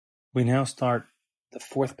We now start the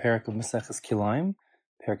fourth parak of Maseches Kilayim,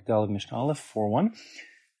 parak Kilayim Mishnah Aleph 4.1.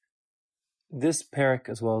 This parak,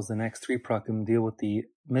 as well as the next three parakim, deal with the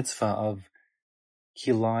mitzvah of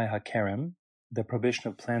Kilai HaKerem, the prohibition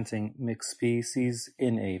of planting mixed species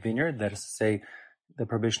in a vineyard. That is to say, the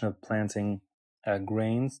prohibition of planting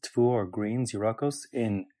grains, tfu or greens, yirakos,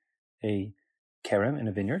 in a kerem, in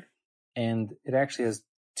a vineyard. And it actually has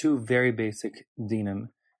two very basic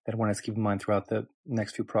dinim that one has to keep in mind throughout the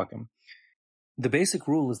next few parakim. The basic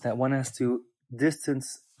rule is that one has to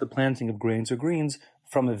distance the planting of grains or greens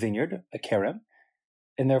from a vineyard, a kerem,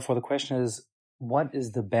 and therefore the question is, what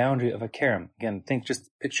is the boundary of a kerem? Again, just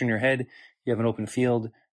picture in your head, you have an open field,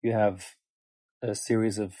 you have a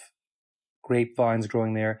series of grapevines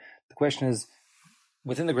growing there. The question is,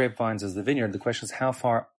 within the grapevines is the vineyard. The question is, how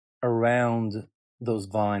far around those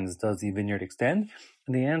vines does the vineyard extend?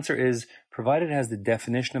 And the answer is, provided it has the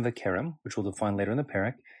definition of a kerem, which we'll define later in the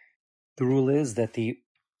parak, the rule is that the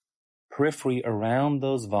periphery around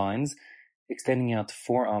those vines, extending out to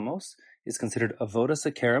 4 amos, is considered avodas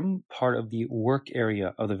kerem, part of the work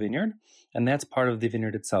area of the vineyard, and that's part of the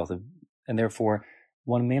vineyard itself. And therefore,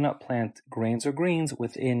 one may not plant grains or greens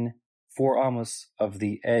within 4 amos of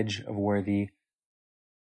the edge of where the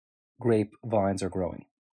grape vines are growing.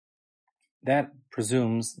 That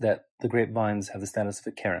presumes that the grapevines have the status of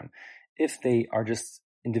a kerem. If they are just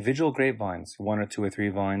individual grapevines, 1 or 2 or 3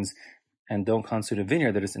 vines, and don't constitute a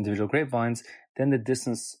vineyard that is individual grapevines, then the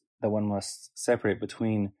distance that one must separate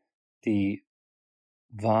between the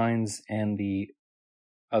vines and the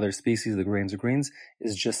other species, the grains or greens,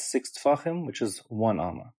 is just 6 tfachim, which is 1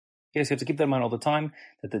 amma. Okay, so you have to keep that in mind all the time,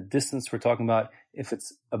 that the distance we're talking about, if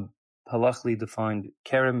it's a halachically defined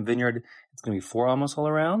kerem vineyard, it's going to be 4 amos all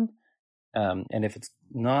around. And if it's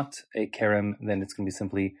not a kerem, then it's going to be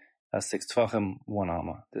simply a 6 tfachim, 1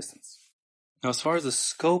 amma distance. Now, as far as the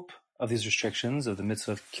scope of these restrictions of the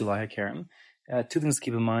mitzvah of Kilai HaKerem, 2 things to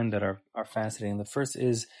keep in mind that are fascinating. The first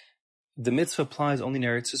is the mitzvah applies only in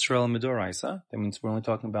Eretz Yisrael and Midoraisa. That means we're only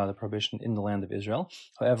talking about a prohibition in the land of Israel.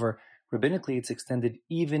 However, rabbinically, it's extended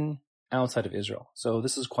even outside of Israel. So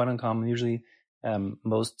this is quite uncommon. Usually,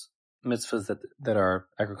 most mitzvahs that are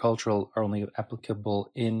agricultural are only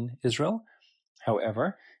applicable in Israel.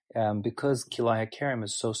 However, because Kilai HaKerem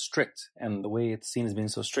is so strict, and the way it's seen as being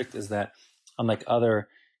so strict is that, unlike other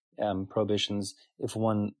prohibitions, if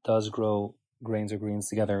one does grow grains or greens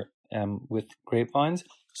together with grapevines,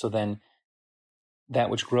 so then that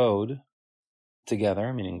which growed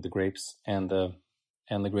together, meaning the grapes and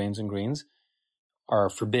the grains and greens, are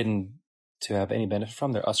forbidden to have any benefit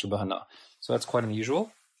from. They're asur b'hana. So that's quite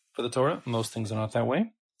unusual for the Torah. Most things are not that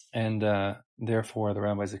way, and therefore the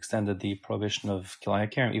rabbis extended the prohibition of Kilai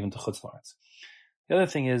HaKerem even to chutz la'aretz. The other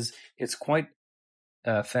thing is, it's quite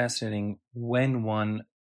fascinating when one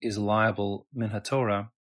is liable min haTorah,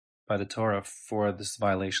 by the Torah, for this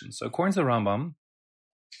violation. So according to the Rambam,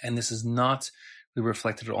 and this is not really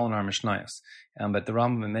reflected at all in our Mishnayos, but the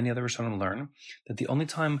Rambam and many other Rishonim learn that the only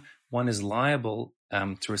time one is liable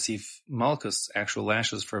to receive malchus, actual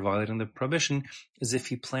lashes, for violating the prohibition, is if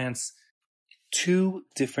he plants 2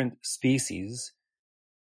 different species,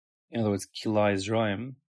 in other words, kilai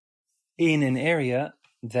zroim, in an area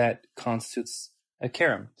that constitutes a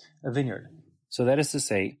kerem, a vineyard. So that is to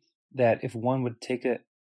say that if one would take an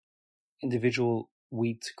individual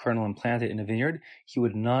wheat kernel and plant it in a vineyard, he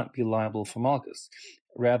would not be liable for malchus.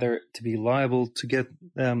 Rather, to be liable to get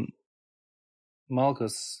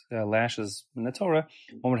malchus, lashes in the Torah,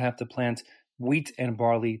 one would have to plant wheat and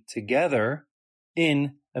barley together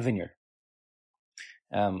in a vineyard.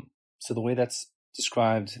 So the way that's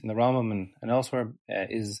described in the Rambam and elsewhere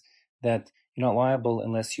is that you're not liable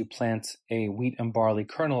unless you plant a wheat and barley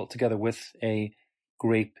kernel together with a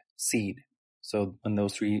grape seed. So when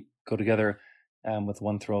those 3 go together with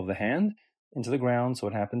 1 throw of the hand into the ground, so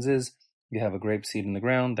what happens is you have a grape seed in the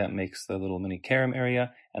ground that makes the little mini kerem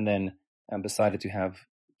area, and then beside it you have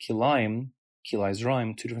kilai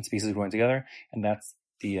zroim, 2 different species growing together, and that's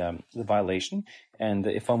the violation. And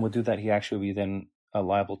if one would do that, he actually would be then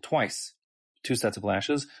liable twice. 2 sets of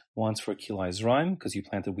lashes, once for Kilai Zroim, because you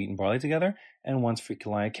planted wheat and barley together, and once for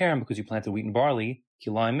Kilai Kerem, because you planted wheat and barley,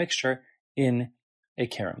 Kilai mixture, in a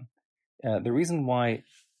kerem. The reason why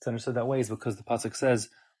it's understood that way is because the pasuk says,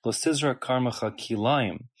 Lo sizra karmacha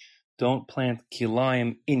kilayim, don't plant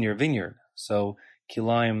kilayim in your vineyard. So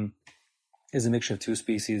kilayim is a mixture of 2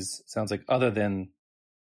 species, sounds like, other than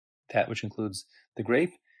that which includes the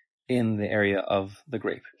grape, in the area of the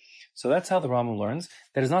grape. So that's how the Rambam learns.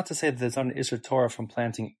 That is not to say that there's not an Isur Torah from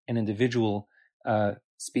planting an individual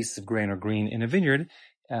species of grain or green in a vineyard.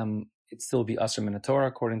 It'd still be asur min haTorah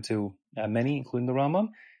according to many, including the Rambam.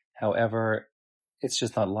 However, it's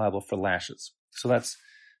just not liable for lashes. So that's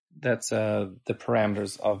the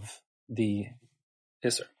parameters of the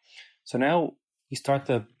Isser. So now you start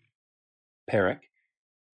the parak.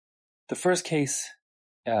 The first case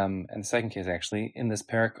and the second case, actually, in this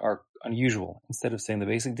parak are unusual. Instead of saying the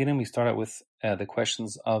basic dinim, we start out with the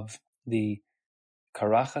questions of the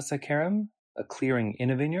karachas hakerem, a clearing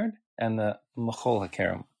in a vineyard, and the machol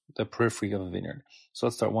hakerem, the periphery of a vineyard. So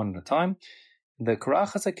let's start one at a time. The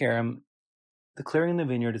karachas hakerem, the clearing in the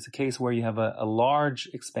vineyard, is a case where you have a large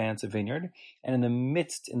expanse of vineyard, and in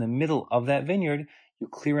the middle of that vineyard, you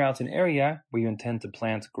clear out an area where you intend to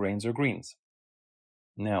plant grains or greens.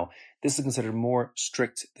 Now, this is considered more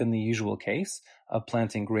strict than the usual case of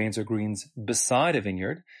planting grains or greens beside a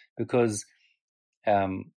vineyard, because,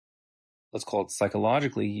 let's call it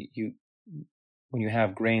psychologically, when you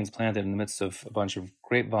have grains planted in the midst of a bunch of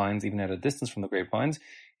grapevines, even at a distance from the grapevines,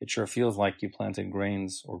 it sure feels like you planted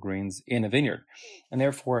grains or greens in a vineyard. And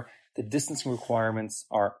therefore, the distancing requirements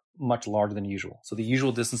are much larger than usual. So the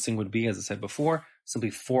usual distancing would be, as I said before, simply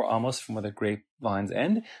 4 amos from where the grapevines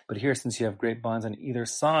end. But here, since you have grapevines on either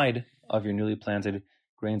side of your newly planted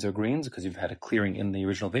grains or greens, because you've had a clearing in the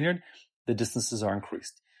original vineyard, the distances are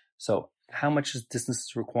increased. So how much is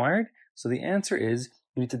distance required? So the answer is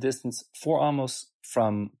you need to distance 4 amos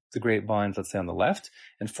from the grapevines, let's say on the left,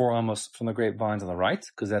 and 4 amos from the grapevines on the right,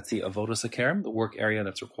 because that's the avodas hakerem, the work area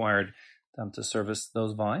that's required to service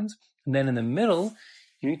those vines. And then in the middle,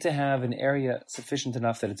 you need to have an area sufficient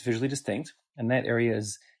enough that it's visually distinct, and that area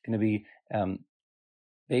is going to be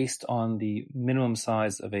based on the minimum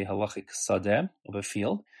size of a halachic sadeh, of a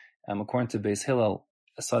field. According to Beis Hillel,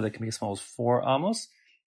 a sadeh can be as small as 4 amos.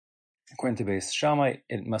 According to Beis Shammai,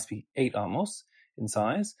 it must be 8 amos in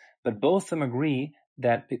size. But both of them agree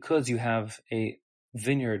that because you have a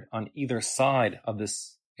vineyard on either side of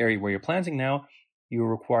this area where you're planting now, you're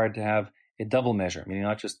required to have a double measure, meaning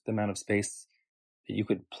not just the amount of space that you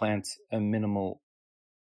could plant a minimal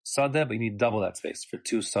sadeh, but you need double that space for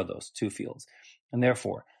 2 sados, 2 fields. And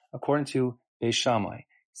therefore, according to Beis Shammai,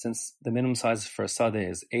 since the minimum size for a sadeh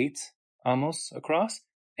is 8 amos across,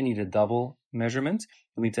 and you need a double measurement,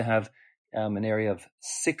 you need to have an area of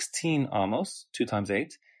 16 amos, 2 times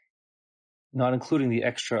 8, not including the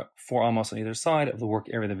extra 4 amos on either side of the work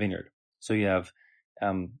area of the vineyard. So you have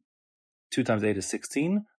 2 times 8 is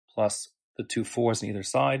 16, plus the 2 4s on either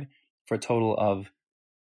side, for a total of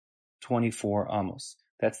 24 amos.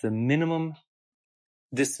 That's the minimum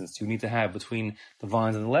distance you need to have between the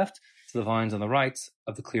vines on the left to the vines on the right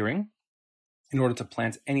of the clearing in order to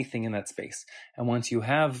plant anything in that space. And once you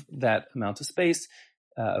have that amount of space,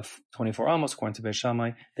 of 24 amos, according to Beis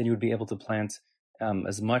Shammai, then you would be able to plant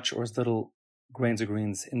as much or as little grains or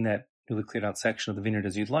greens in that newly cleared out section of the vineyard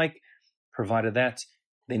as you'd like, provided that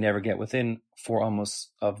they never get within 4 amos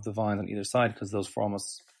of the vines on either side, because those 4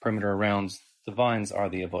 amos perimeter around the vines are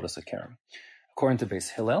the avodas hakerem. According to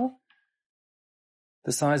Beis Hillel,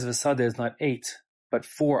 the size of a sadeh is not 8, but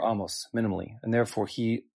 4 amos minimally, and therefore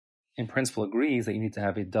he, in principle, agrees that you need to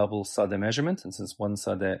have a double sadeh measurement, and since one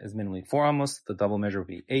sadeh is minimally 4 amos, the double measure would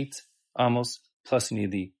be 8 amos, plus you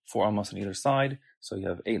need the 4 amos on either side, so you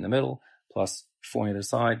have 8 in the middle, plus 4 on either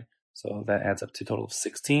side, so that adds up to a total of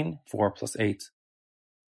 16, 4 plus 8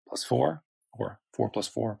 plus 4, or 4 plus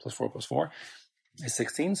 4 plus 4 plus 4, is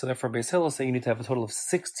 16. So therefore, Beis Hillel say you need to have a total of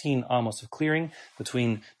 16 amos of clearing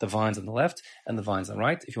between the vines on the left and the vines on the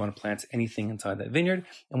right if you want to plant anything inside that vineyard.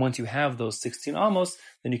 And once you have those 16 amos,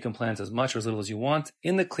 then you can plant as much or as little as you want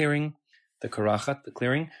in the clearing, the karachat, the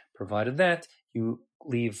clearing, provided that you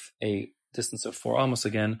leave a distance of 4 amos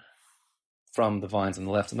again from the vines on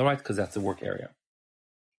the left and the right, because that's the work area.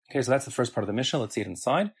 Okay, so that's the first part of the Mishnah. Let's see it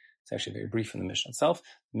inside. It's actually very brief in the Mishnah itself.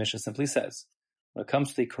 The Mishnah simply says, when it comes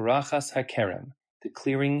to the karachas hakerem, the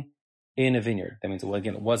clearing in a vineyard, that means, well,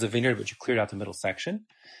 again, it was a vineyard, but you cleared out the middle section.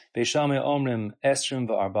 Beis Shammai omrim esrim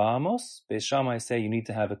v'arba amos. Beis Shammai say you need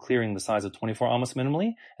to have a clearing the size of 24 amos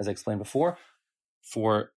minimally, as I explained before,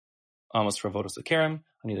 4 amos for avodas hakerem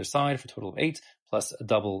on either side for a total of 8, plus a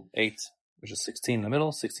double 8, which is 16 in the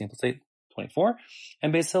middle, 16 plus 8, 24.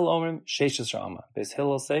 And Beis Hillel omrim sheishes ra'ama. Beis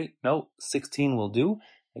Hillel say, no, 16 will do.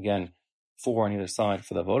 Again, 4 on either side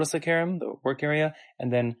for the avodas hakerem, the work area,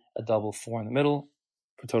 and then a double 4 in the middle,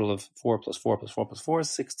 for a total of 4 plus 4 plus 4 plus 4 is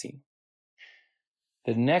 16.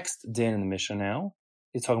 The next din in the Mishnah now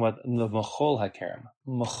is talking about the machol hakerem.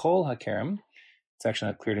 Machol hakerem, it's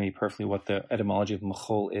actually not clear to me perfectly what the etymology of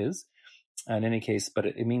machol is, in any case, but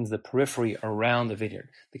it means the periphery around the vineyard.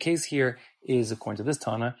 The case here is, according to this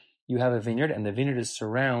Tana, you have a vineyard, and the vineyard is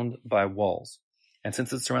surrounded by walls. And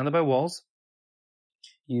since it's surrounded by walls,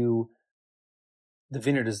 the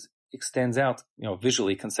vineyard is extends out,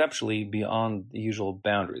 visually, conceptually beyond the usual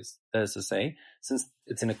boundaries. That is to say, since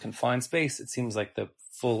it's in a confined space, it seems like the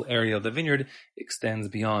full area of the vineyard extends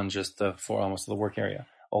beyond just the 4 amos of the work area,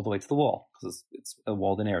 all the way to the wall, because it's a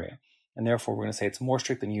walled-in area. And therefore, we're going to say it's more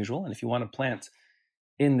strict than usual. And if you want to plant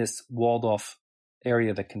in this walled-off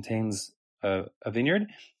area that contains a vineyard,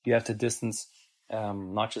 you have to distance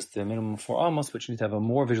not just the minimum 4 amos, but you need to have a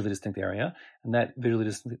more visually distinct area. And that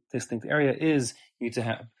visually distinct area is you need to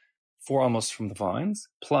have 4 amos from the vines,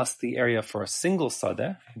 plus the area for a single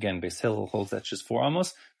sadeh. Again, Beis Hillel holds that's just 4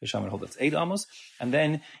 amos. Beis Shammai holds that's 8 amos. And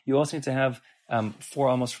then you also need to have 4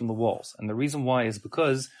 amos from the walls. And the reason why is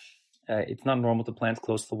because it's not normal to plant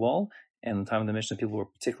close to the wall. And in the time of the Mishnah, people were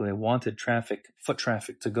particularly wanted foot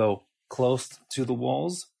traffic to go close to the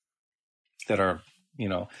walls that are,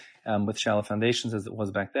 with shallow foundations as it was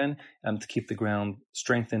back then, to keep the ground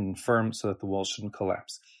strengthened and firm so that the walls shouldn't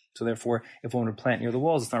collapse. So therefore, if one were to plant near the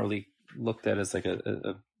walls, it's not really looked at as like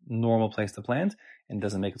a normal place to plant and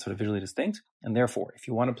doesn't make it sort of visually distinct. And therefore, if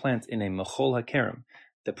you want to plant in a mechol hakerem,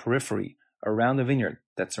 the periphery around the vineyard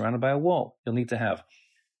that's surrounded by a wall, you'll need to have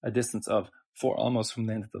a distance of 4 amos from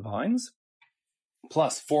the end of the vines,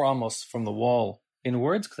 plus 4 amos from the wall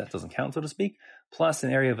inwards, because that doesn't count, so to speak, plus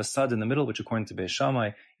an area of a sud in the middle, which according to Beis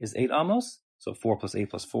Shammai is 8 amos. So 4 plus 8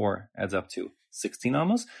 plus 4 adds up to 16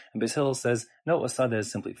 amos. And Beis Hillel says, no, a sadeh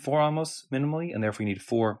is simply 4 amos minimally, and therefore you need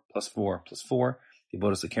 4 plus 4 plus 4, the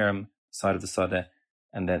avodas hakerem, side of the sadeh,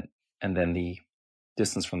 and then the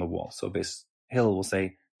distance from the wall. So Beis Hillel will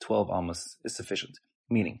say 12 amos is sufficient.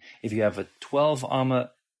 Meaning, if you have a 12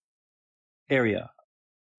 amma area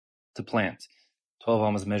to plant, 12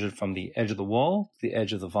 amos measured from the edge of the wall to the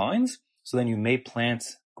edge of the vines, so then you may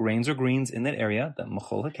plant grains or greens in that area, that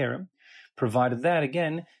mechol hakerem, provided that,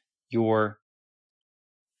 again, your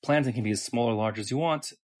planting can be as small or large as you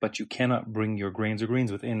want, but you cannot bring your grains or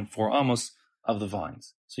greens within 4 amos of the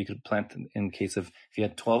vines. So you could plant, in case of, if you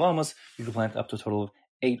had 12 amos, you could plant up to a total of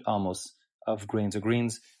 8 amos of grains or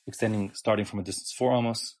greens, starting from a distance 4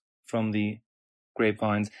 amos from the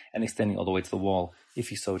grapevines and extending all the way to the wall,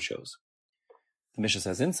 if you so chose. The Mishnah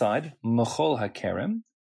says inside, mechol hakerem,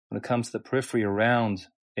 when it comes to the periphery around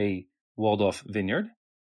a walled-off vineyard.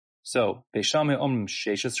 So, Beis Shammai omrim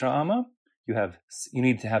 16 amma, you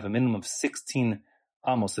need to have a minimum of 16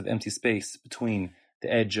 amos of empty space between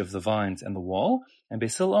the edge of the vines and the wall. And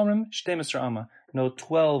Beis Hillel omrim 12 amma, no,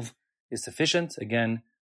 12 is sufficient. Again,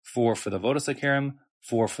 4 for the avodas hakerem,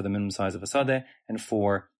 4 for the minimum size of a sadeh, and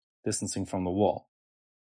 4 distancing from the wall.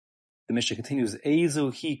 The Mishnah continues,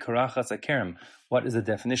 Ezu hi karachas hakerem. What is the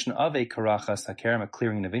definition of a karachas hakerem, a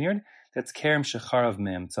clearing in a vineyard? That's kerem shecharav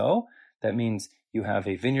me'emto. That means you have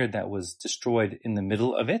a vineyard that was destroyed in the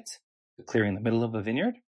middle of it, the clearing in the middle of a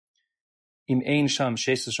vineyard. Im ein sham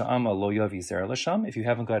 16 amma lo yavi zera l'sham. If you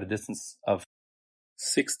haven't got a distance of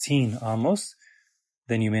 16 amos,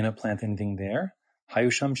 then you may not plant anything there.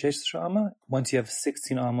 Hayu sham 16 amma. Once you have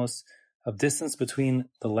 16 amos of distance between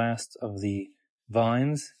the last of the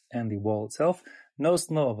vines and the wall itself,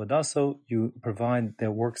 nosno avodaso, you provide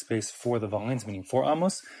their workspace for the vines, meaning 4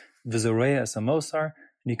 amos, vizoreya samosar,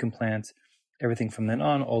 and you can plant everything from then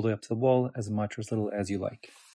on all the way up to the wall as much or as little as you like.